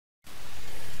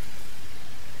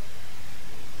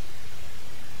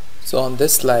So on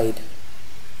this slide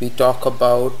we talk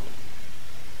about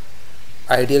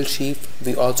ideal sheaf,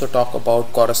 we also talk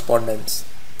about correspondence.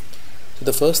 So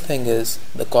the first thing is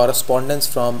the correspondence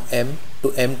from M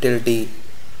to M tilde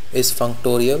is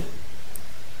functorial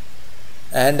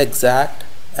and exact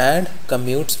and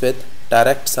commutes with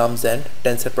direct sums and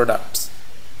tensor products.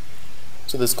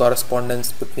 So this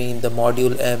correspondence between the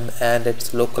module M and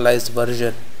its localized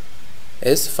version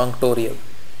is functorial.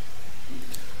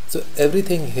 So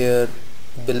everything here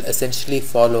will essentially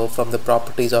follow from the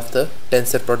properties of the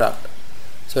tensor product.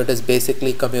 So it is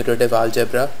basically commutative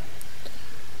algebra,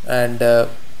 and the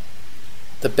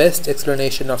best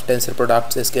explanation of tensor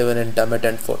products is given in Dummett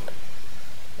and Foote.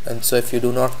 And so if you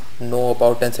do not know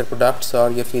about tensor products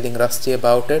or you're feeling rusty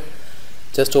about it,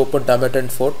 just open Dummett and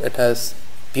Foote. It has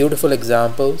beautiful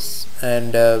examples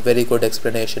and a very good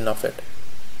explanation of it.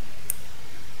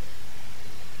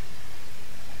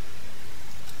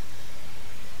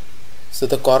 So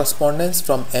the correspondence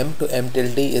from M to M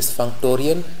tilde is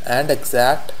functorial and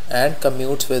exact and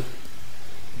commutes with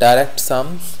direct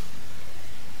sums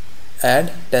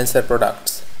and tensor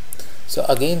products. So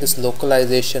again, this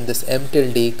localization, this M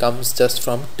tilde comes just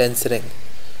from tensoring.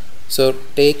 So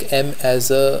take M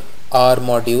as a R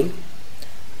module,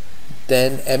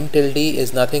 then M tilde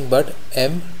is nothing but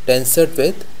M tensored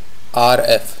with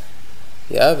RF,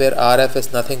 where RF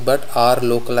is nothing but R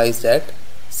localized at,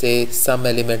 say, some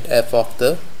element f of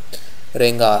the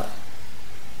ring R.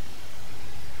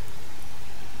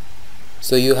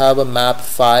 So you have a map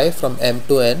phi from M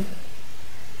to N,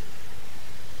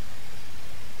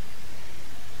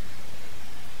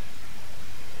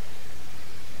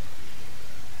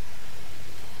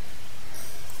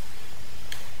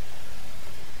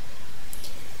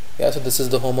 so this is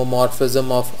the homomorphism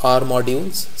of R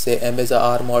modules. Say M is a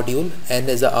R module, N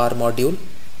is a R module,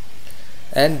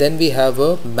 and then we have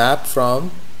a map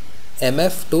from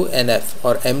MF to NF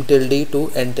or M tilde to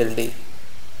N tilde.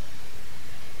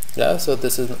 So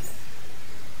this is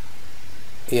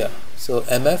so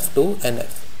MF to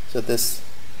NF. So this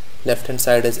left hand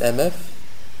side is MF,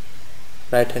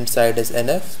 right hand side is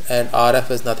NF, and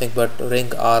RF is nothing but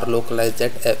ring R localized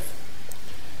at F.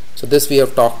 So this we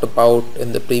have talked about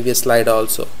in the previous slide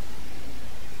also.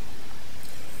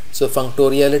 So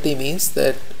functoriality means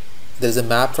that there is a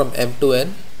map from M to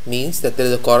N, means that there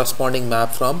is a corresponding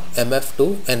map from MF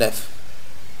to NF.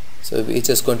 So we're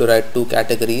just going to write two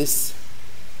categories.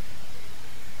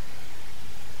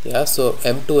 So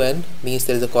M to N means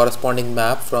there is a corresponding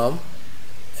map from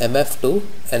MF to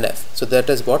NF. So that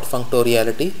is what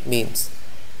functoriality means.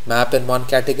 Map in one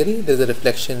category, there is a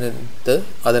reflection in the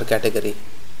other category.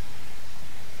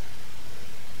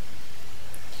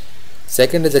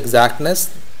 Second is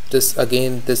exactness. This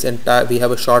again, this entire, we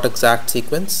have a short exact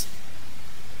sequence.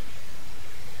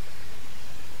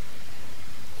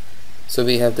 So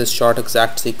we have this short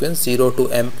exact sequence 0 to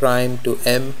M prime to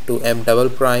M to M double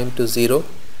prime to 0.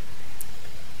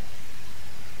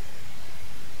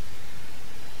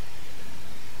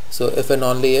 So if and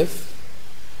only if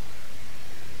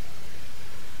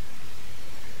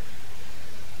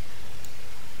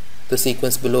the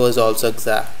sequence below is also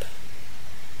exact.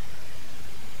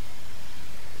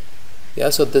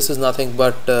 So this is nothing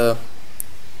but the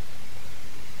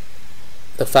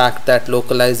fact that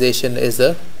localization is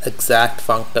a exact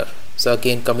functor. So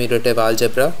again, commutative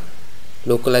algebra,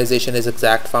 localization is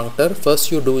exact functor.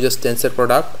 First you do just tensor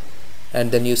product,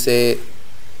 and then you say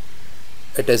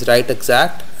it is right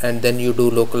exact, and then you do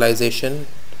localization,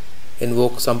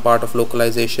 invoke some part of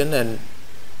localization, and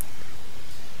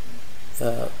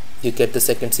you get the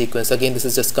second sequence. Again, this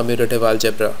is just commutative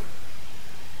algebra.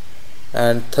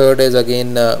 And third is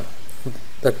again the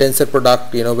tensor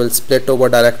product will split over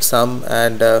direct sum,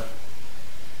 and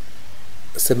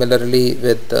similarly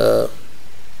with the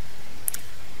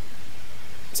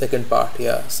second part.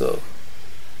 So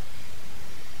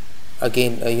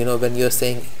again when you're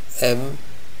saying M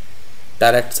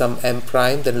direct sum M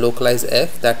prime, then localize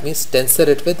F, that means tensor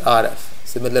it with RF.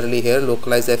 Similarly here,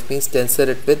 localize F means tensor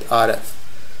it with RF,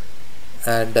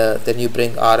 and then you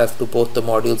bring RF to both the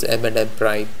modules M and M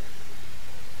prime.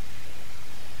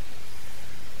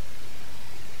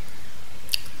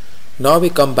 Now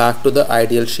we come back to the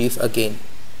ideal sheaf again.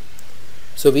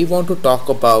 So we want to talk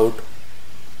about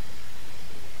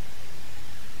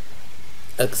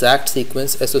exact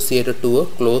sequence associated to a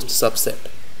closed subset.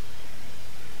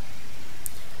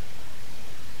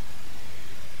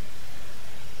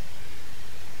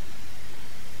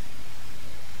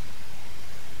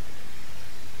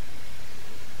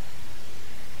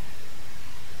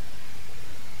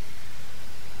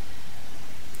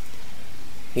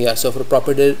 Yeah, so for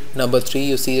property number 3,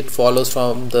 you see it follows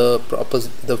from the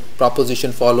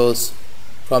proposition follows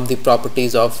from the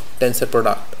properties of tensor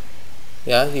product.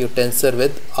 Yeah, you tensor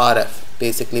with RF.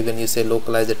 Basically, when you say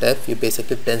localize at F, you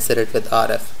basically tensor it with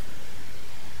RF.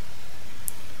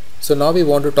 So now we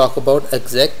want to talk about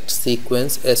exact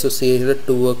sequence associated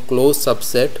to a closed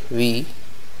subset V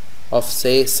of,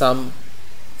 say, some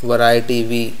variety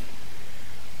V.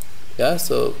 Yeah,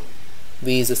 so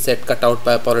V is a set cut out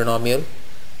by a polynomial.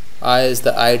 I is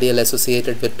the ideal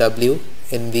associated with W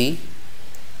in V,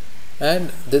 and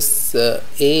this A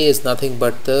is nothing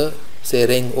but the, say,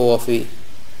 ring O of V.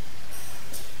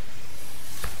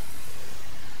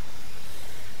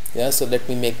 Yeah, so let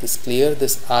me make this clear.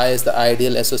 This I is the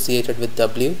ideal associated with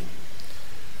W,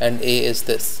 and A is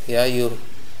this. Yeah,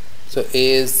 so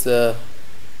A is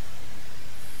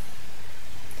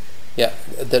yeah,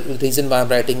 the reason why I'm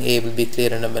writing A will be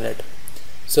clear in a minute.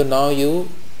 So now you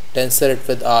tensor it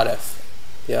with RF,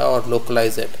 yeah, or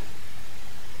localize it.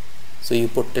 So you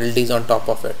put tildes on top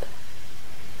of it,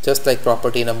 just like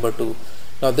property number 2.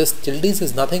 Now this tildes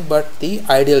is nothing but the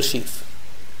ideal sheaf.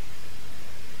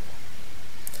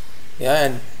 Yeah,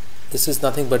 and this is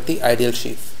nothing but the ideal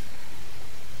sheaf.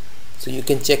 So you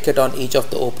can check it on each of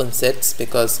the open sets,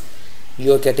 because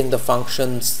you are getting the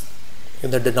functions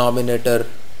in the denominator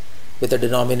with the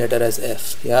denominator as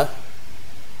F. Yeah.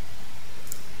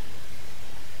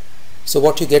 So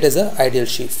what you get is an ideal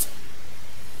sheaf.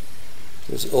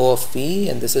 This is O of V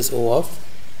and this is O of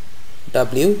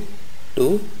W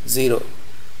to 0.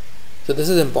 So this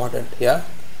is important. Yeah.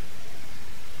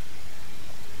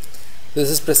 This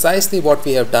is precisely what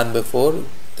we have done before.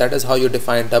 That is how you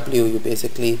define W. You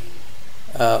basically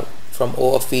from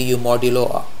O of V you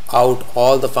modulo out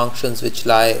all the functions which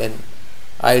lie in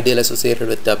ideal associated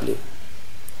with W.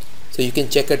 So you can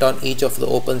check it on each of the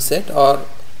open set, or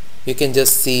you can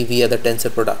just see via the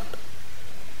tensor product.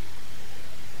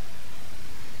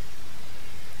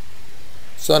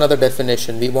 So another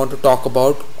definition, we want to talk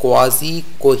about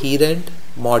quasi-coherent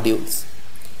modules.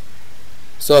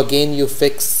 So again you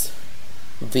fix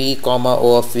V comma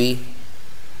O of V,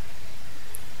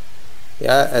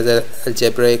 yeah, as an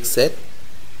algebraic set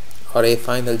or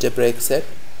affine algebraic set.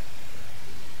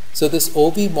 So this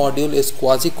OV module is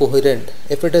quasi-coherent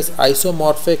if it is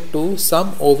isomorphic to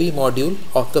some OV module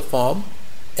of the form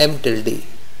M tilde.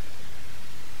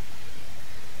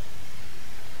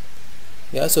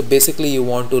 Yeah, so basically you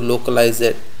want to localize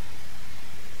it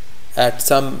at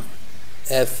some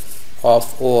F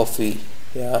of O of V.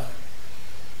 Yeah.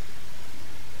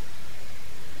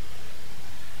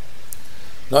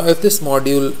 Now if this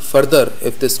module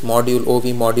OV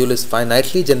module is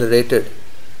finitely generated,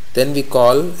 then we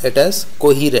call it as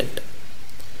coherent.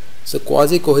 So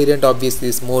quasi-coherent obviously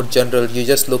is more general. You're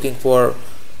just looking for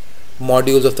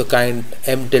modules of the kind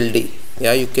M tilde.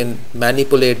 Yeah, you can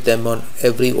manipulate them on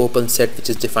every open set which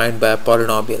is defined by a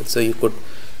polynomial. So you could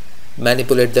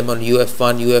manipulate them on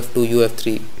UF1, UF2,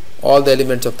 UF3, all the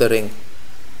elements of the ring.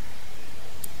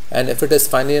 And if it is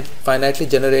finitely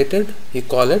generated, you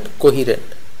call it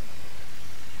coherent.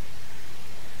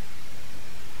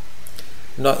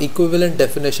 Now equivalent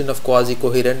definition of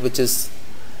quasi-coherent, which is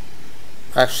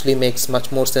actually makes much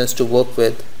more sense to work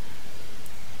with.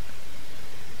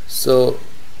 So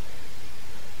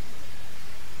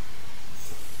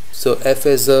F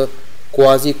is a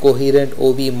quasi-coherent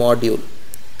OV module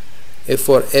if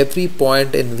for every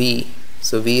point in V,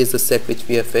 so V is the set which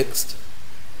we have fixed,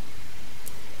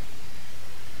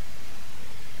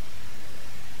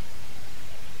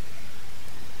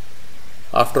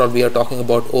 after all we are talking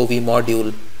about OV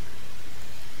module.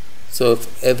 So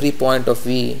if every point of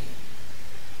V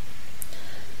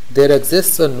there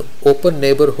exists an open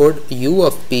neighborhood U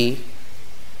of P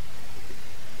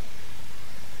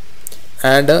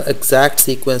and an exact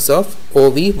sequence of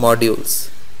OV modules,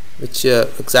 which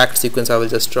exact sequence I will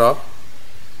just draw.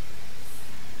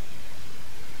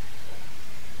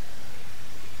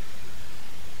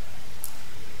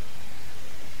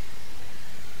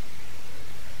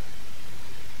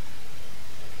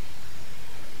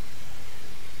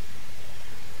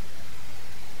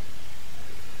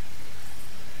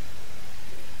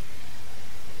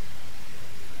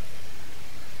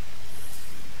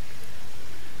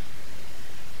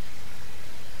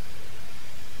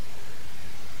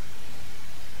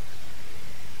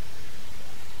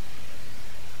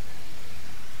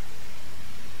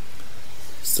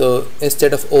 So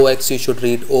instead of OX you should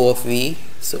read O of V.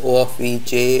 So O of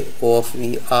Vj, O of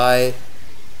Vi,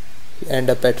 you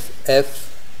end up at F.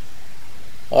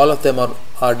 All of them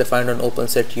are defined on open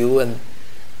set U, and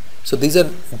so these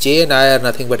are J and I are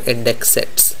nothing but index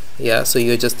sets. Yeah, so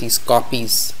you're just these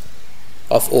copies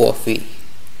of O of V.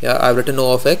 Yeah, I've written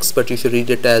O of X, but you should read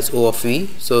it as O of V.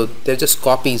 So they're just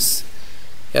copies.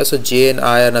 Yeah, so J and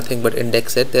I are nothing but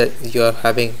index set. You are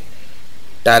having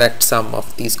direct sum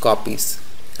of these copies,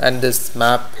 and this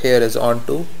map here is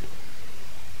onto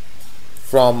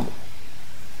from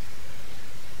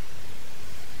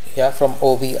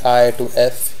OVI to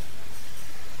F.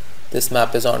 This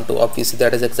map is onto, obviously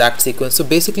that is exact sequence. So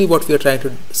basically what we are trying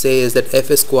to say is that F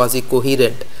is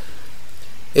quasi-coherent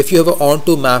if you have an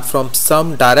onto map from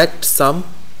some direct sum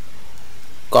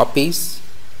copies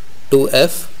to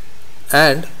F,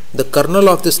 and the kernel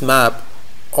of this map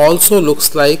also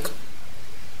looks like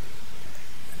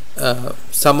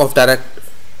sum of direct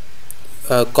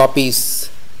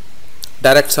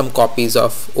sum copies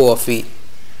of O of V.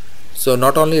 So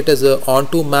not only it is a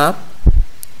onto map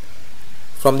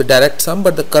from the direct sum,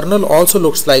 but the kernel also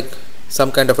looks like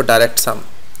some kind of a direct sum.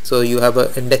 So you have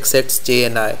a index sets J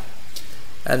and I,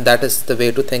 and that is the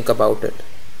way to think about it.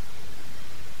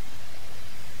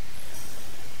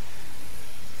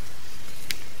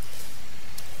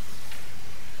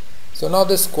 So now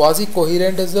this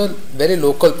quasi-coherent is a very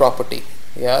local property.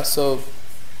 Yeah, so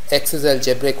X is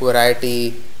algebraic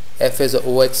variety, F is a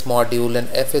OX module, and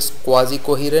F is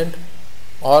quasi-coherent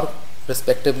or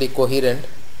respectively coherent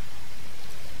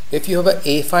if you have an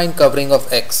affine covering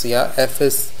of X. Yeah, F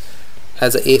has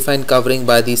an affine covering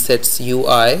by these sets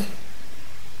UI.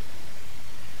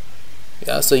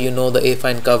 Yeah, so you know the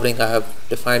affine covering I have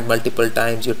defined multiple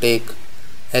times. You take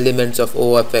elements of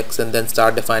O of X and then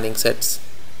start defining sets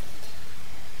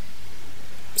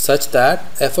such that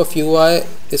F of UI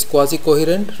is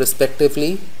quasi-coherent,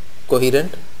 respectively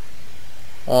coherent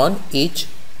on each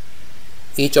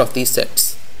of these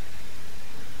sets.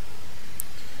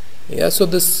 Yeah, so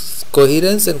this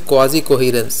coherence and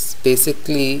quasi-coherence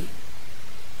basically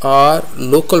are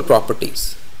local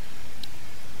properties,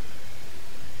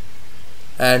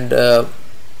 and the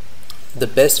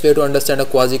best way to understand a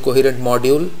quasi-coherent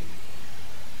module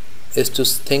is to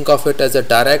think of it as a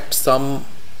direct sum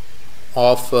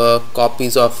of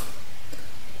copies of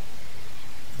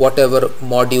whatever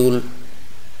module,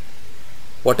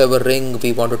 whatever ring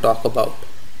we want to talk about.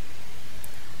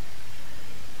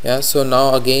 Yeah, so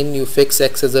now again you fix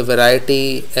X as a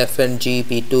variety, F and G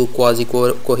be two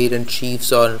quasi-coherent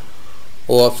sheaves on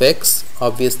O of X.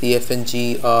 Obviously F and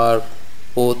G are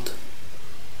both,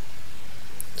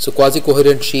 so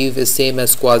quasi-coherent sheaf is same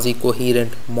as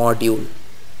quasi-coherent module.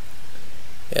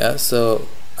 Yeah, so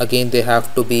again they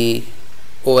have to be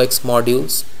OX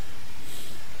modules.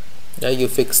 Yeah, you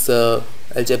fix the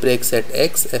algebraic set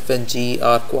X, F and G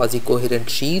are quasi-coherent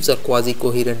sheaves or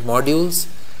quasi-coherent modules,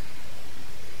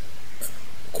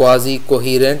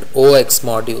 quasi-coherent OX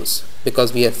modules,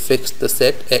 because we have fixed the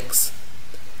set X.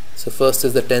 So first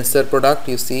is the tensor product.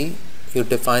 You see, you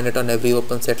define it on every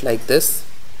open set like this,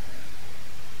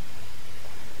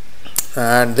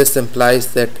 and this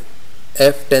implies that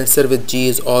F tensor with G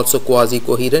is also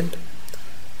quasi-coherent.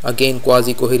 Again,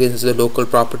 quasi-coherence is a local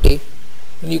property,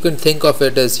 and you can think of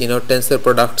it as, you know, tensor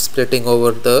product splitting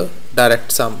over the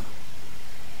direct sum.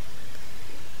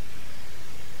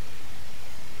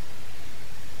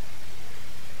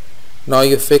 Now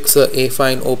you fix a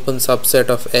affine open subset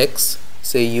of X.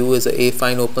 Say U is a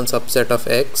affine open subset of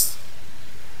X.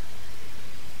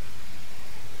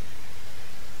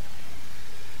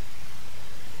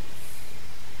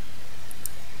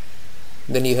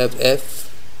 Then you have F,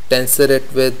 tensor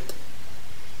it with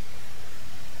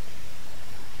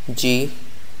G.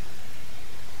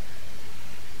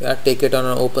 Yeah, take it on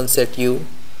an open set U.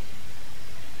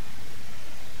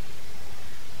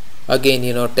 Again,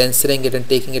 you know, tensoring it and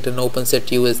taking it in an open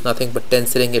set U is nothing but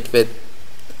tensoring it with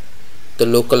the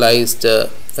localized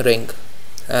ring,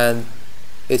 and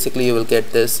basically you will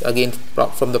get this again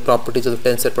from the properties of the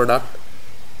tensor product.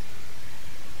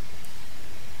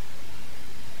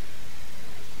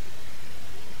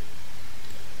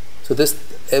 So this,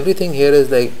 everything here is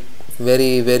like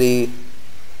very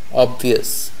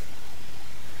obvious.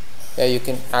 Yeah, you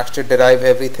can actually derive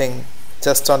everything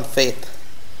just on faith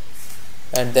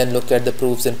and then look at the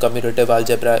proofs in commutative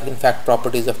algebra, in fact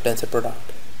properties of tensor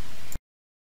product.